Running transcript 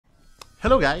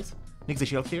Hello guys,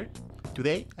 NyxTheShield here.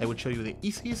 Today I will show you the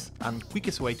easiest and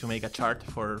quickest way to make a chart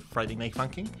for Friday Night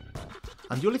Funkin'.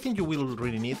 And the only thing you will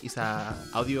really need is a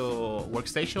audio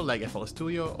workstation like FL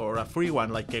Studio or a free one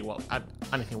like K-Well, and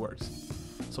anything works.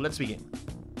 So let's begin.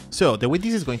 So the way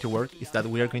this is going to work is that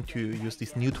we are going to use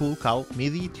this new tool called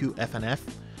MIDI2FNF,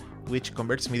 which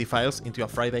converts MIDI files into a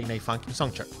Friday Night Funkin'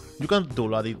 song chart. You can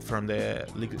download it from the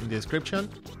link in the description,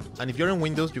 and if you're on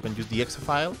Windows, you can use the exe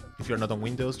file. If you're not on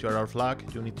Windows, you're out of luck,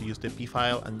 you need to use the P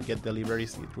file and get the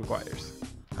libraries it requires.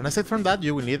 And aside from that,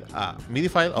 you will need a MIDI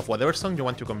file of whatever song you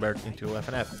want to convert into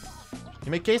FNF.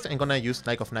 In my case, I'm gonna use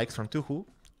Night of Nights from Tuhu,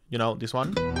 you know, this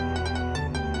one.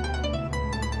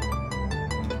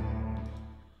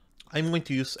 I'm going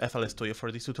to use FL Studio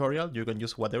for this tutorial. You can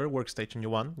use whatever workstation you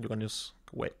want. You can use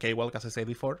K-Well, as I said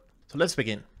before. So let's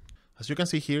begin. As you can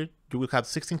see here, you will have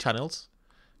 16 channels.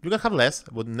 You can have less,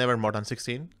 but never more than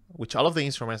 16, with all of the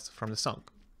instruments from the song.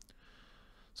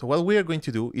 So what we are going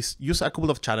to do is use a couple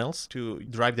of channels to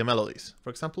drive the melodies. For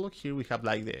example, here we have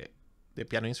like the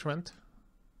piano instrument.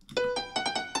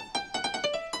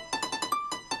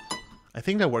 I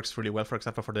think that works really well, for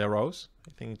example, for the arrows.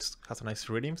 I think it has a nice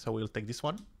rhythm, so we'll take this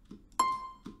one.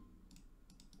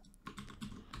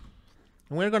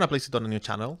 And we're gonna place it on a new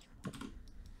channel.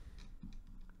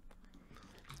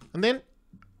 And then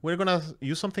we're gonna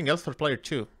use something else for player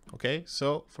 2, okay?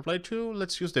 So for player 2,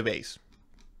 let's use the bass.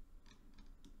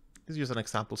 Let's use an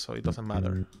example so it doesn't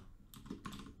matter. I'm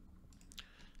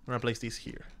gonna place this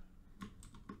here.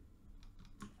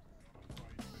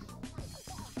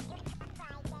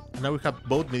 And now we have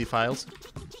both MIDI files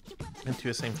into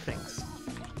the same things.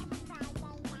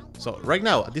 So right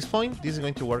now, at this point, this is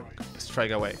going to work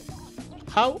straight away.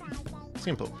 How?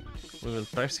 Simple. We will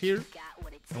press here,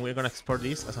 and we're gonna export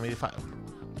this as a MIDI file.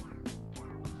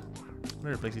 I'm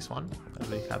gonna replace this one. I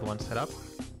already had one set up.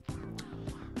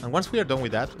 And once we are done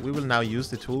with that, we will now use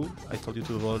the tool I told you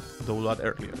to download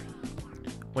earlier.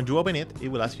 When you open it, it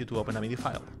will ask you to open a MIDI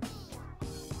file.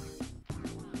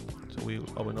 So we will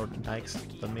open our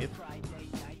NyxTheShield,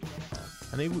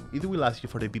 and it will ask you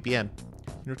for the BPM.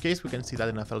 In your case, we can see that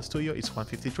in FL Studio it's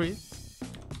 153.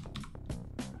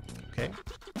 Okay.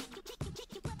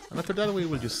 And after that, we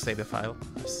will just save the file.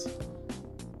 Yes.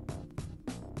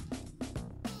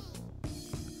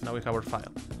 Now we have our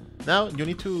file. Now you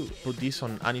need to put this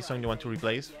on any song you want to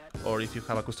replace, or if you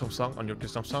have a custom song, on your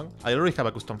custom song. I already have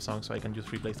a custom song, so I can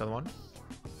just replace that one.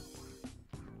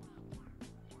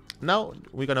 Now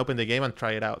we can open the game and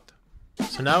try it out.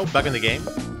 So now back in the game,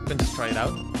 we can just try it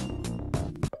out.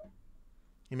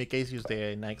 In my case, use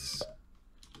the Nyx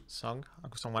song, a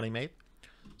custom one I made.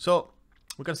 So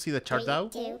we can see the chart now.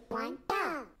 3, 2, 1,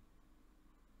 go.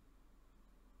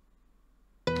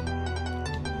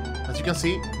 As you can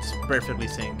see, it's perfectly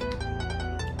synced.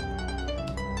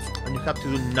 And you have to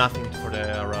do nothing for the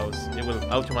arrows. It will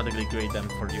automatically create them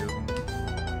for you.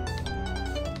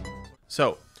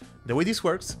 So the way this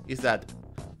works is that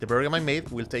the program I made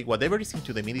will take whatever is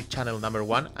into the MIDI channel number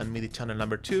 1 and MIDI channel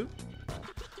number 2,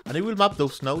 and it will map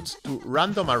those notes to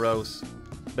random arrows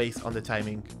based on the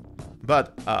timing.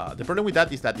 But the problem with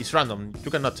that is that it's random.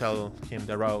 You cannot tell him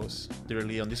the arrows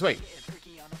directly on this way.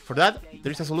 For that,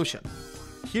 there is a solution.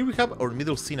 Here we have our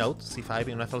middle C note, C5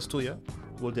 in FL Studio.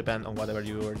 It will depend on whatever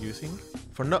you are using.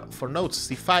 For notes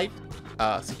C5,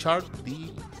 C sharp,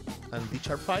 D, and D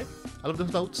sharp 5, all of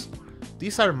those notes,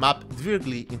 these are mapped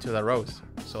directly into the rows.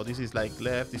 So this is like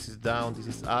left, this is down, this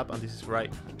is up, and this is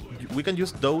right. We can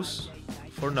use those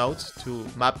for notes to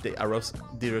map the arrows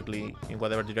directly in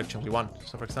whatever direction we want.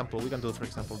 So for example, we can do, for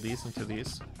example, this into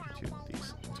this, into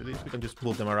this, into this. We can just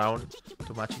move them around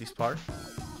to match this part.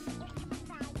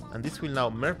 And this will now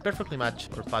perfectly match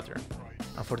our pattern.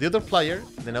 And for the other player,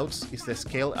 the notes is the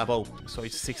scale above. So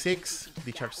it's C6,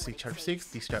 D sharp, C sharp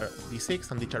 6, D sharp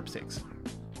D6, and D sharp 6.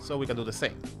 So we can do the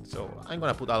same. So I'm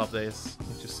gonna put all of this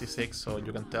into C6 so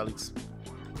you can tell it's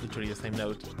literally the same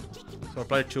note. So for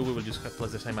player 2, we will just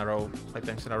place the same arrow 5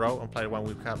 times in a row. On player 1,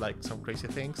 we have like some crazy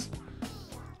things.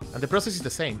 And the process is the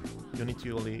same. You need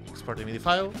to only export the MIDI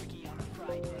file,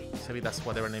 save it as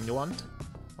whatever name you want,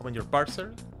 open your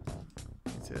parser,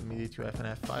 it's a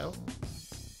MIDI2FNF file,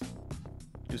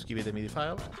 just give it the MIDI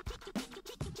file,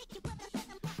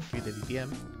 give it the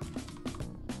BPM,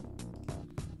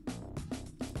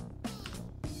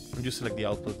 and just select the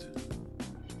output.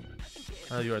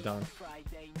 And you are done.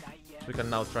 So we can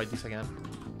now try this again.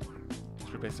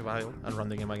 Just replace the file and run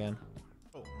the game again.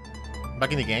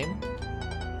 Back in the game.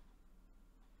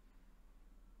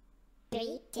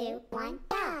 3, 2, 1,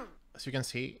 go. As you can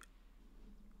see,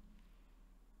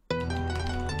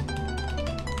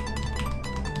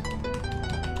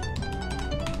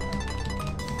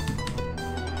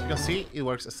 can see, it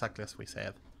works exactly as we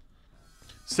said.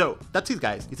 So, that's it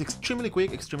guys. It's extremely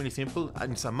quick, extremely simple,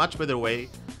 and it's a much better way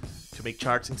to make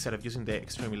charts instead of using the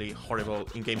extremely horrible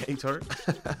in-game editor.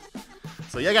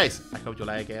 So yeah guys, I hope you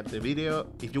liked the video.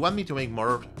 If you want me to make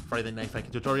more Friday Night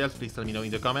Funkin' tutorials, please tell me know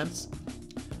in the comments.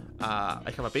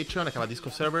 I have a Patreon, I have a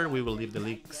Discord server, we will leave the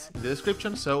links in the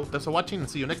description. So thanks for watching and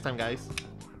see you next time guys.